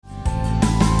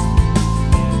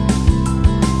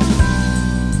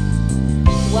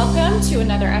to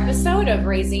another episode of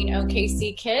Raising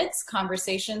OKC Kids,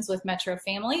 Conversations with Metro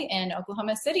Family in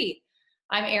Oklahoma City.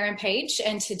 I'm Erin Page,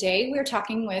 and today we're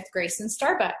talking with Grayson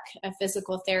Starbuck, a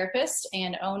physical therapist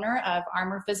and owner of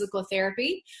Armor Physical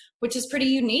Therapy, which is pretty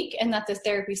unique in that the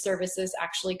therapy services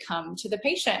actually come to the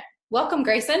patient. Welcome,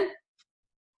 Grayson.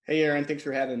 Hey, Erin, thanks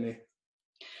for having me.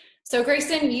 So,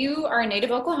 Grayson, you are a native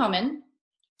Oklahoman.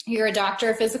 You're a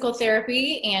doctor of physical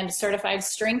therapy and certified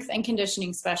strength and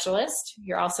conditioning specialist.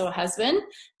 You're also a husband,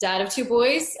 dad of 2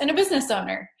 boys, and a business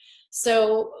owner.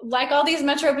 So like all these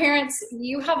Metro parents,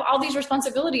 you have all these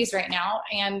responsibilities right now.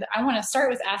 And I want to start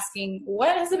with asking,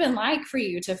 what has it been like for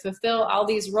you to fulfill all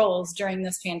these roles during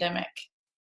this pandemic?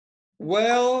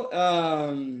 Well,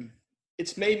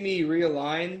 it's made me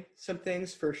realign some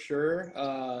things for sure.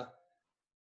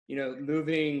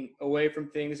 Moving away from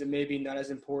things that maybe not as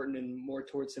important and more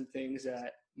towards some things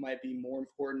that might be more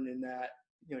important, in that,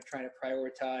 trying to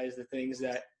prioritize the things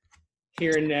that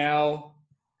here and now,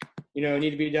 need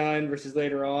to be done versus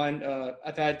later on.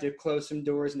 I've had to close some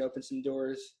doors and open some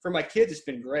doors. For my kids, it's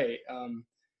been great.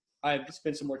 I've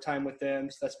spent some more time with them,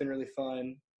 so that's been really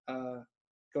fun.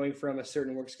 Going from a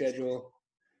certain work schedule,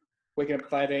 waking up at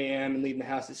 5 a.m. and leaving the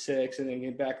house at 6 and then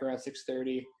getting back around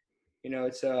 6:30.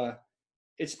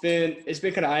 It's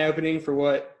been kind of eye-opening for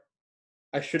what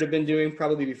I should have been doing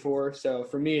probably before. So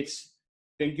for me, it's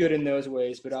been good in those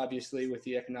ways, but obviously with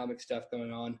the economic stuff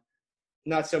going on,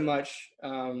 not so much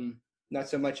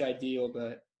ideal.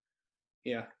 But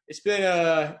yeah, it's been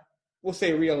we'll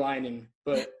say realigning,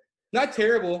 but not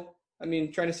terrible. I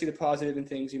mean, trying to see the positive in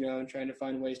things, and trying to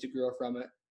find ways to grow from it.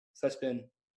 So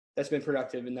that's been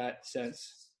productive in that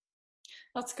sense.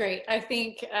 That's great. I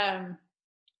think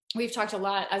we've talked a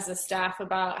lot as a staff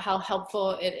about how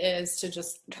helpful it is to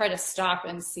just try to stop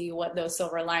and see what those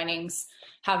silver linings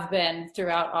have been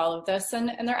throughout all of this. And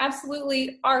there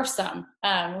absolutely are some.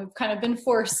 We've kind of been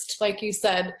forced, like you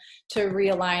said, to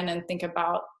realign and think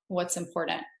about what's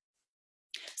important.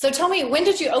 So tell me, when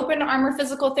did you open Armor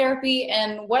Physical Therapy,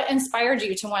 and what inspired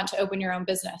you to want to open your own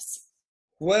business?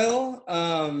 Well,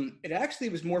 it actually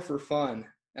was more for fun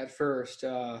at first.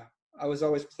 I was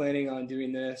always planning on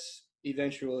doing this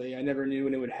eventually. I never knew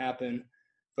when it would happen,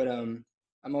 but I'm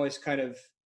always kind of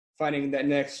finding that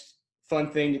next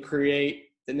fun thing to create,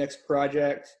 the next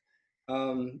project.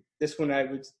 This one I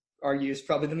would argue is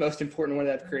probably the most important one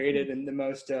that I've created and the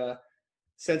most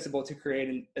sensible to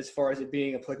create as far as it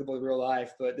being applicable to real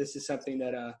life. But this is something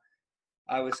that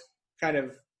I was kind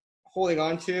of holding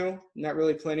on to, not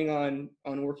really planning on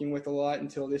working with a lot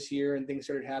until this year, and things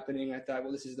started happening. I thought,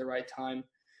 well, this is the right time.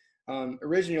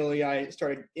 Originally, I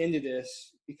started into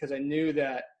this because I knew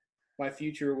that my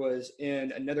future was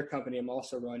in another company I'm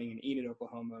also running in Enid,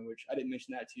 Oklahoma, which I didn't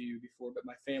mention that to you before, but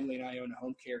my family and I own a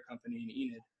home care company in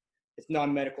Enid. It's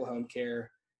non-medical home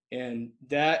care, and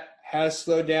that has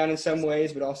slowed down in some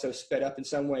ways, but also sped up in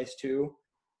some ways too.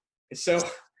 And so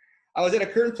I was at a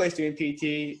current place doing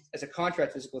PT as a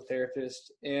contract physical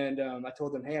therapist, and I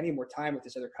told them, hey, I need more time with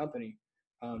this other company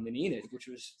in Enid, which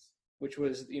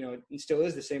was, and still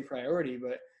is the same priority.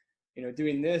 But,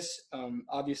 doing this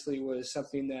obviously was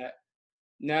something that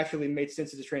naturally made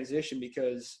sense as a transition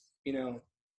because,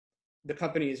 the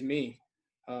company is me.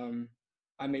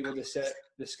 I'm able to set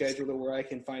the schedule to where I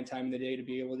can find time in the day to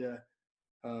be able to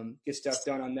get stuff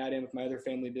done on that end with my other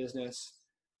family business.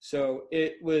 So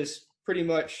it was pretty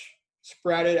much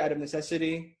sprouted out of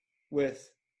necessity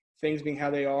with things being how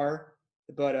they are.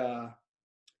 But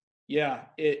yeah,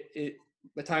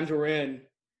 the times we're in,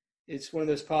 it's one of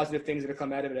those positive things that have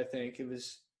come out of it. I think it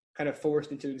was kind of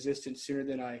forced into existence sooner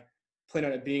than I planned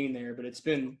on it being there, but it's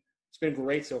been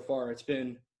great so far. It's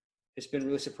been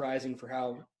really surprising for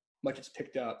how much it's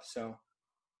picked up. So.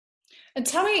 And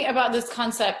tell me about this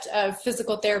concept of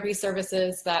physical therapy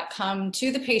services that come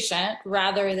to the patient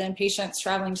rather than patients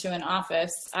traveling to an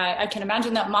office. I can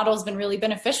imagine that model has been really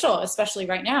beneficial, especially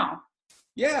right now.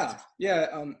 Yeah.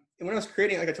 And when I was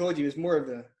creating, like I told you, it was more of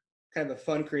a kind of a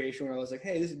fun creation where I was like,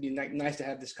 hey, this would be nice to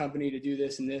have this company to do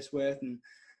this and this with. And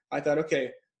I thought,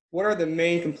 okay, what are the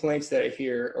main complaints that I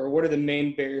hear, or what are the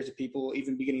main barriers to people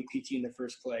even beginning PT in the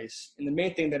first place? And the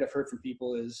main thing that I've heard from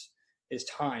people is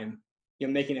time,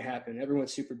 making it happen.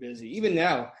 Everyone's super busy. Even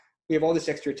now, we have all this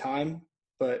extra time,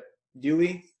 but do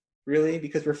we really?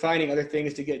 Because we're finding other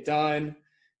things to get done.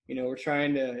 We're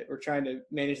trying to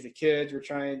manage the kids. We're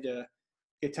trying to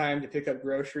get time to pick up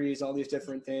groceries, all these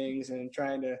different things, and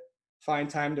trying to find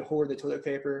time to hoard the toilet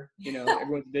paper.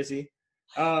 Everyone's busy.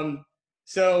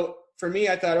 So for me,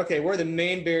 I thought, okay, what are the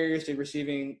main barriers to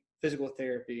receiving physical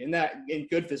therapy and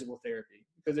good physical therapy?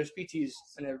 Because there's PTs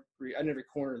in every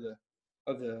corner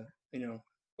of the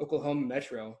Oklahoma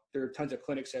metro. There are tons of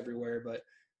clinics everywhere, but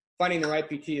finding the right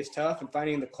PT is tough, and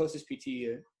finding the closest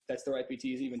PT that's the right PT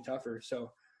is even tougher.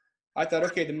 So I thought,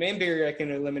 okay, the main barrier I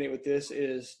can eliminate with this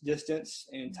is distance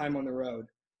and time on the road.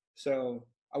 So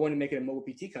I want to make it a mobile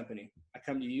PT company. I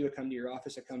come to you, I come to your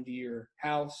office, I come to your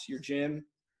house, your gym,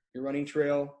 your running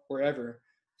trail, wherever.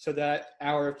 So that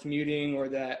hour of commuting or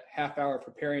that half hour of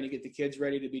preparing to get the kids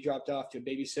ready to be dropped off to a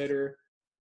babysitter,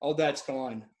 all that's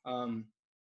gone.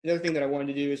 Another thing that I wanted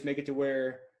to do is make it to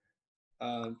where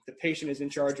the patient is in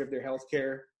charge of their health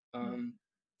care.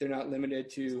 They're not limited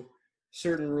to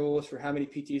certain rules for how many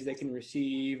PTs they can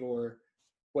receive or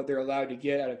what they're allowed to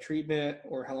get out of treatment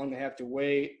or how long they have to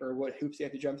wait or what hoops they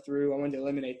have to jump through. I wanted to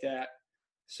eliminate that.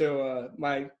 So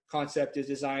my concept is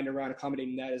designed around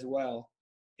accommodating that as well.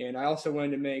 And I also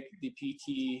wanted to make the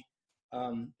PT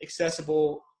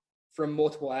accessible from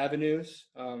multiple avenues.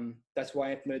 That's why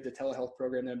I implemented the telehealth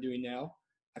program that I'm doing now.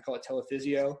 I call it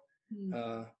telephysio.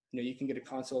 You can get a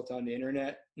consult on the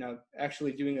internet. Now,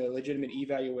 actually doing a legitimate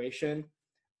evaluation,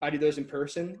 I do those in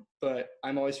person, but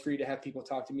I'm always free to have people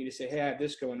talk to me to say, hey, I have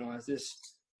this going on. Is this,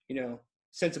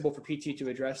 sensible for PT to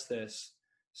address this?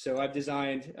 So I've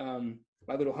designed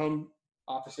my little home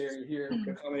office area here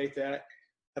to accommodate that.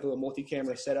 I have a little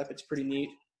multi-camera setup. It's pretty neat.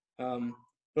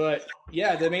 But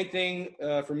yeah, the main thing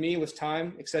for me was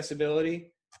time,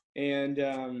 accessibility, and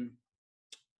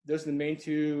those are the main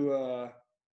two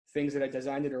things that I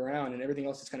designed it around, and everything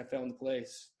else just kind of fell into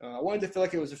place. I wanted to feel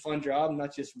like it was a fun job,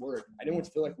 not just work. I didn't want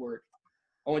to feel like work.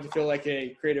 I wanted to feel like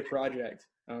a creative project.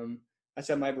 That's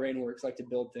how my brain works, like to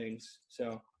build things.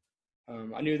 So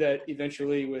I knew that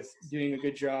eventually with doing a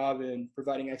good job and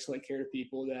providing excellent care to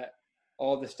people, that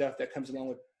all the stuff that comes along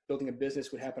with building a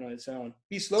business would happen on its own.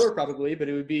 Be slower probably, but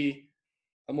it would be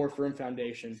a more firm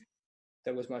foundation.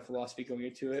 That was my philosophy going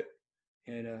into it.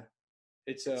 And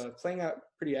it's playing out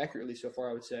pretty accurately so far,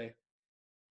 I would say.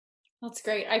 That's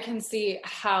great. I can see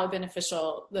how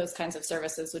beneficial those kinds of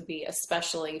services would be,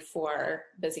 especially for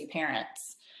busy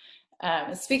parents.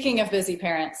 Speaking of busy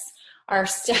parents, our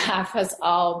staff has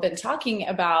all been talking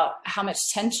about how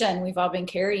much tension we've all been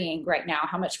carrying right now,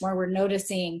 how much more we're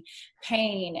noticing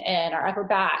pain in our upper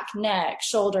back, neck,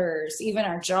 shoulders, even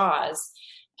our jaws.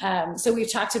 So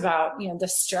we've talked about, the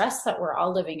stress that we're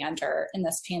all living under in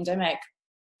this pandemic,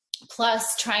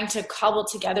 plus trying to cobble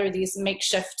together these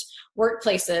makeshift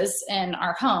workplaces in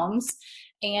our homes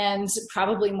and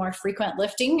probably more frequent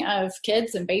lifting of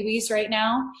kids and babies right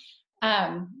now.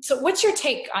 So what's your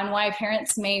take on why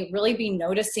parents may really be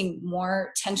noticing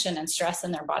more tension and stress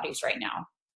in their bodies right now?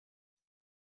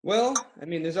 Well,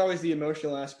 there's always the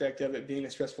emotional aspect of it being a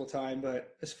stressful time,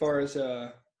 but as far as,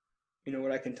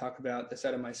 what I can talk about that's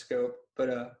out of my scope,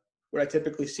 but what I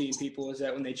typically see in people is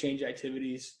that when they change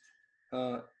activities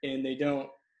and they don't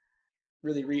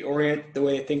really reorient the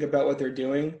way they think about what they're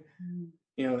doing,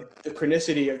 the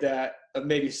chronicity of that, of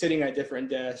maybe sitting at a different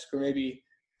desk or maybe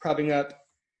propping up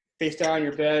face down on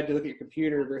your bed to look at your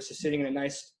computer versus sitting in a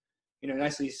nice,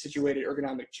 nicely situated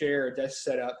ergonomic chair or desk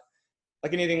setup.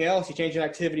 Like anything else, you change an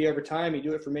activity over time, you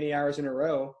do it for many hours in a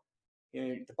row,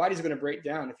 the body's going to break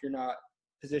down if you're not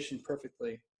positioned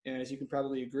perfectly. And as you can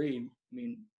probably agree,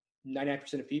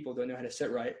 99% of people don't know how to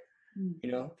sit right.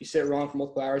 If you sit wrong for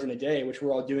multiple hours in a day, which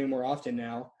we're all doing more often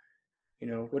now,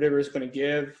 whatever is going to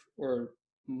give or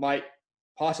might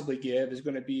possibly give is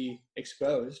going to be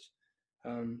exposed.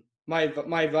 My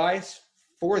advice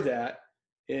for that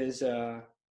is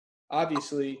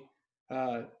obviously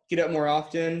get up more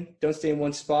often. Don't stay in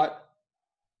one spot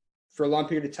for a long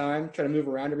period of time. Try to move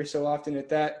around every so often. If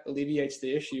that alleviates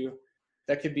the issue,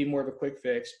 that could be more of a quick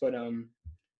fix. But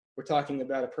we're talking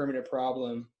about a permanent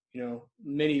problem.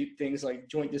 Many things like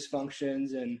joint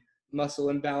dysfunctions and muscle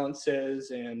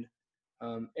imbalances and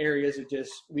areas of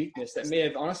just weakness that may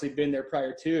have honestly been there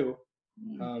prior to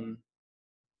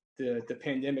the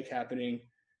pandemic happening.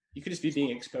 You could just be being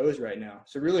exposed right now.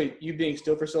 So really, you being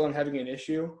still for so long, having an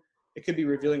issue, it could be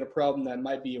revealing a problem that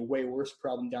might be a way worse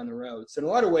problem down the road. So in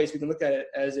a lot of ways, we can look at it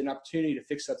as an opportunity to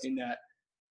fix something that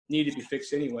needed to be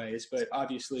fixed anyways, but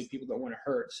obviously people don't want to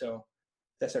hurt. So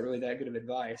that's not really that good of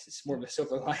advice. It's more of a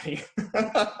silver lining.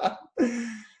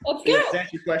 That's good. Does that answer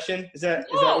your question? Is that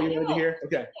what you wanted to hear?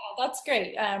 Okay. Yeah, that's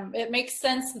great. It makes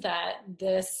sense that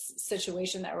this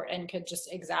situation that we're in could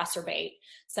just exacerbate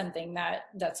something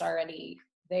that's already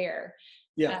there.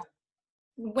 Yeah.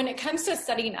 When it comes to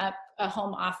setting up a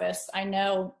home office. I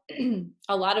know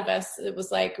a lot of us, it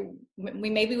was like,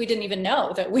 we didn't even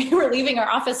know that we were leaving our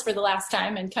office for the last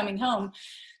time and coming home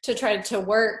to try to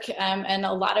work. And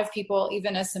a lot of people,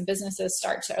 even as some businesses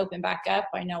start to open back up,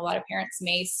 I know a lot of parents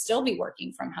may still be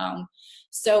working from home.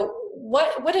 So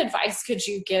what advice could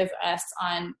you give us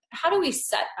on how do we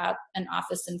set up an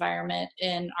office environment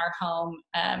in our home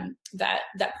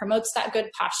that promotes that good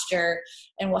posture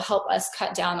and will help us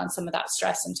cut down on some of that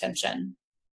stress and tension?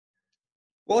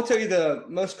 Well, I'll tell you the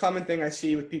most common thing I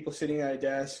see with people sitting at a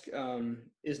desk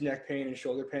is neck pain and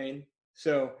shoulder pain.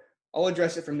 So I'll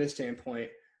address it from this standpoint.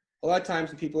 A lot of times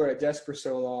when people are at a desk for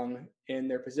so long and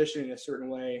they're positioned in a certain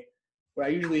way, what I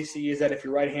usually see is that if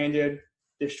you're right-handed,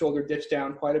 the shoulder dips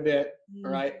down quite a bit,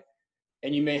 all right?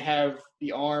 And you may have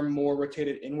the arm more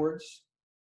rotated inwards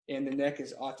and the neck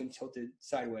is often tilted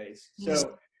sideways.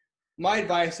 So my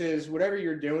advice is whatever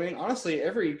you're doing, honestly,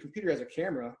 every computer has a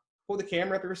camera. Pull the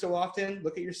camera up every so often,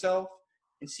 look at yourself,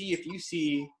 and see if you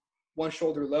see one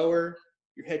shoulder lower,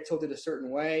 your head tilted a certain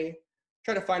way.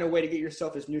 Try to find a way to get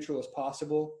yourself as neutral as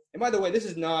possible. And by the way, this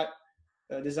is not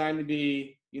designed to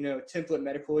be, template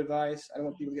medical advice. I don't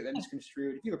want people to get that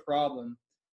misconstrued. If you have a problem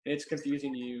and it's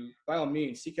confusing you, by all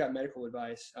means, seek out medical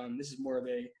advice. This is more of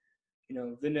a,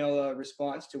 vanilla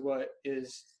response to what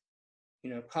is,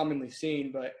 commonly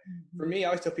seen. But for me, I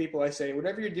always tell people, I say,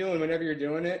 whatever you're doing, whenever you're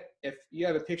doing it, if you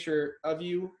have a picture of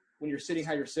you when you're sitting,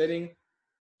 how you're sitting,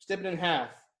 step it in half.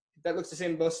 If that looks the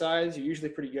same on both sides, you're usually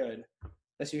pretty good.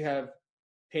 Unless you have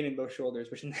pain in both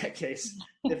shoulders, which in that case,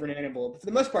 different animal. But for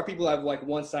the most part, people have like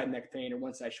one side neck pain or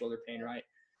one side shoulder pain, right?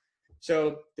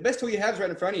 So the best tool you have is right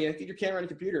in front of you. Get your camera on your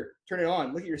computer, turn it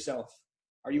on, look at yourself.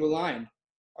 Are you aligned?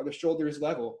 Are the shoulders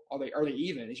level? Are they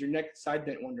even? Is your neck side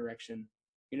bent one direction?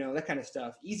 That kind of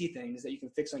stuff. Easy things that you can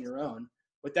fix on your own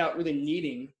without really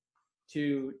needing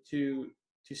to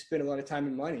spend a lot of time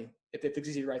and money. If it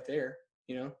fixes you right there,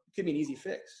 it could be an easy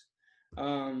fix.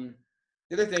 The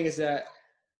other thing is that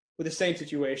with the same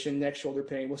situation, neck, shoulder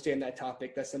pain, we'll stay on that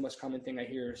topic. That's the most common thing I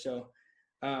hear. So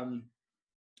a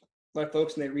lot of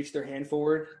folks, when they reach their hand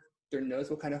forward, their nose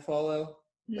will kind of follow.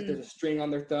 Like there's a string on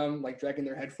their thumb, like dragging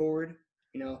their head forward.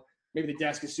 Maybe the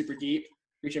desk is super deep,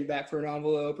 reaching back for an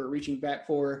envelope or reaching back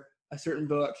for a certain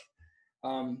book.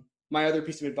 My other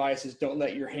piece of advice is don't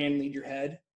let your hand lead your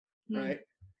head, right?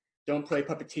 Don't play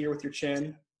puppeteer with your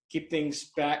chin. Keep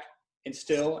things back and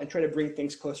still and try to bring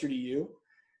things closer to you.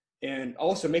 And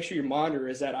also make sure your monitor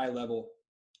is at eye level.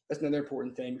 That's another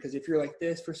important thing, because if you're like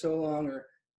this for so long or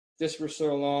this for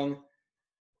so long,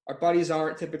 our bodies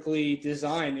aren't typically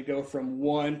designed to go from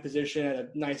one position at a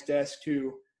nice desk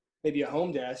to maybe a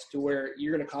home desk to where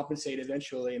you're going to compensate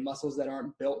eventually. And muscles that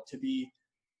aren't built to be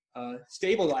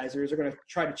stabilizers are going to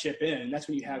try to chip in. And that's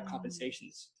when you have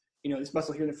compensations. This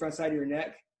muscle here in the front side of your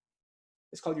neck,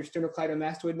 it's called your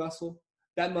sternocleidomastoid muscle.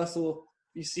 That muscle,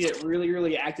 you see it really,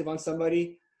 really active on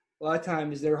somebody. A lot of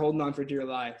times they're holding on for dear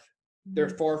life. They're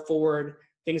far forward.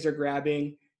 Things are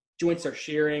grabbing. Joints are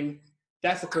shearing.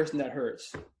 That's the person that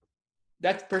hurts.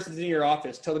 That's the person that's in your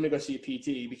office. Tell them to go see a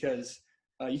PT, because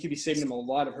you could be saving them a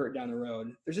lot of hurt down the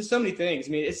road. There's just so many things. I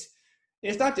mean,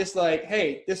 it's not just like,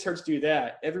 hey, this hurts, do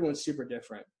that. Everyone's super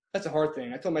different. That's a hard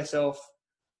thing. I told myself,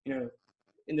 in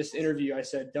this interview, I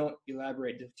said, don't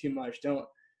elaborate too much. Don't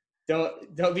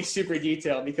be super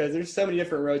detailed, because there's so many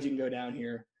different roads you can go down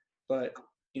here. But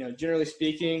generally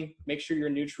speaking, make sure you're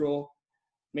neutral.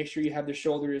 Make sure you have the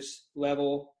shoulders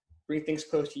level. Bring things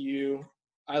close to you.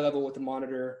 Eye level with the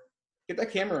monitor. Get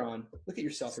that camera on. Look at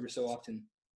yourself every so often.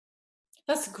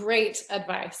 That's great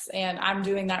advice. And I'm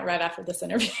doing that right after this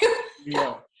interview.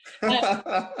 Yeah.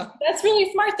 That's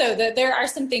really smart, though, that there are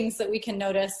some things that we can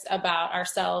notice about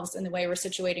ourselves and the way we're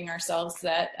situating ourselves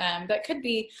that could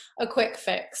be a quick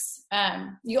fix.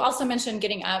 You also mentioned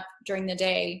getting up during the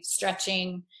day,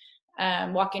 stretching,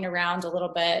 walking around a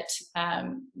little bit,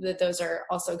 that those are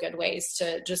also good ways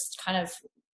to just kind of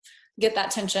get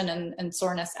that tension and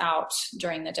soreness out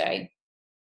during the day.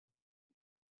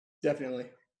 Definitely.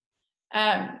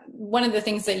 One of the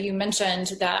things that you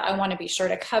mentioned that I want to be sure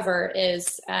to cover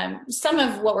is some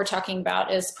of what we're talking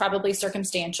about is probably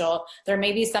circumstantial. There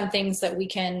may be some things that we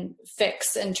can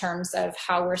fix in terms of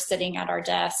how we're sitting at our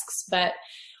desks, but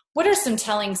what are some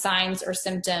telling signs or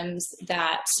symptoms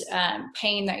that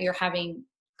pain that you're having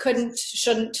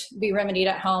shouldn't be remedied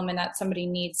at home and that somebody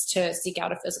needs to seek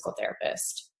out a physical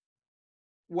therapist?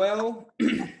 Well,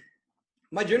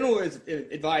 my general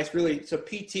advice really, so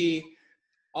PT,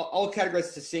 I'll categorize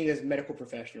this as seeing as a medical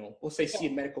professional. We'll say see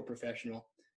a medical professional.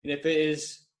 And if it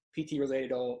is PT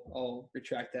related, I'll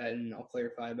retract that and I'll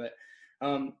clarify. But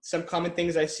some common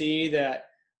things I see that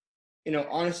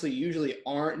honestly, usually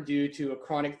aren't due to a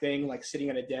chronic thing like sitting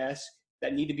at a desk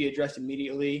that need to be addressed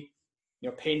immediately.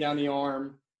 Pain down the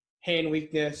arm, hand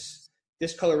weakness,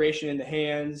 discoloration in the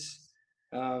hands,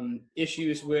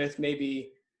 issues with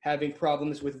maybe having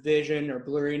problems with vision or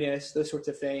blurriness, those sorts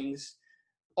of things.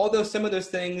 Although some of those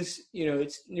things,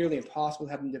 it's nearly impossible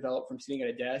to have them develop from sitting at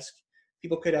a desk.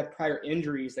 People could have prior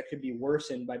injuries that could be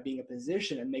worsened by being a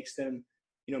physician and makes them,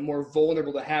 more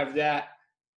vulnerable to have that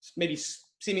maybe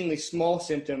seemingly small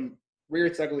symptom rear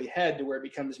its ugly head to where it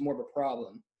becomes more of a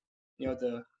problem.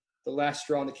 The last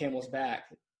straw on the camel's back,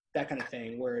 that kind of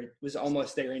thing, where it was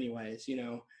almost there anyways,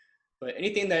 But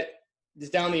anything that is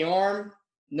down the arm,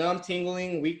 numb,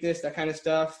 tingling, weakness, that kind of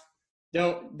stuff,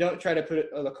 don't try to put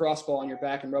a lacrosse ball on your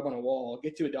back and rub on a wall.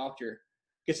 Get to a doctor,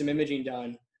 get some imaging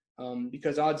done,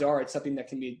 because odds are it's something that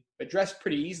can be addressed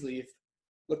pretty easily if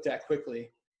looked at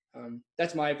quickly.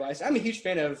 That's my advice. I'm a huge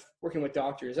fan of working with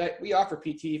doctors. We offer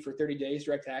PT for 30 days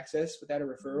direct access without a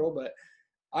referral, but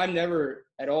I'm never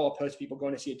at all opposed to people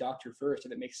going to see a doctor first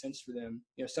if it makes sense for them.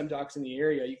 Some docs in the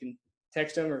area, you can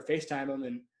text them or FaceTime them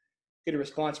and get a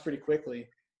response pretty quickly.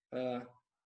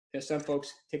 Some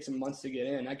folks take some months to get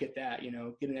in. I get that,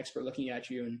 get an expert looking at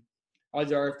you, and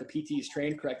odds are if the PT is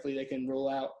trained correctly, they can rule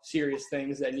out serious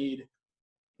things that need,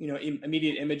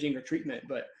 immediate imaging or treatment.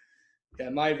 But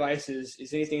my advice is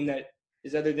anything that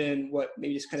is other than what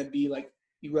maybe just kind of be like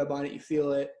you rub on it, you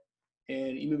feel it,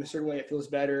 and you move a certain way, it feels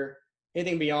better.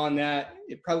 Anything beyond that,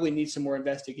 it probably needs some more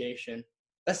investigation.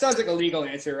 That sounds like a legal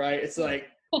answer, right? It's like,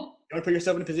 don't put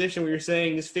yourself in a position where you're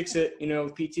saying just fix it,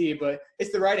 with PT, but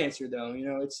it's the right answer though.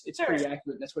 It's Sure. pretty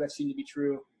accurate. That's what I've seen to be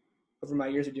true over my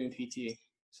years of doing PT.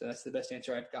 So that's the best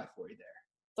answer I've got for you there.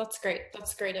 That's great.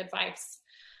 That's great advice.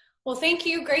 Well, thank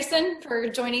you, Grayson, for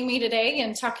joining me today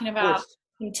and talking about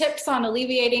some tips on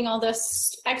alleviating all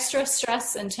this extra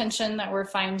stress and tension that we're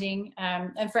finding.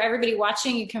 And for everybody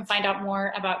watching, you can find out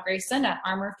more about Grayson at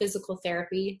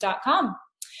armorphysicaltherapy.com.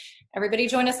 Everybody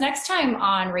join us next time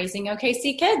on Raising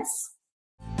OKC Kids.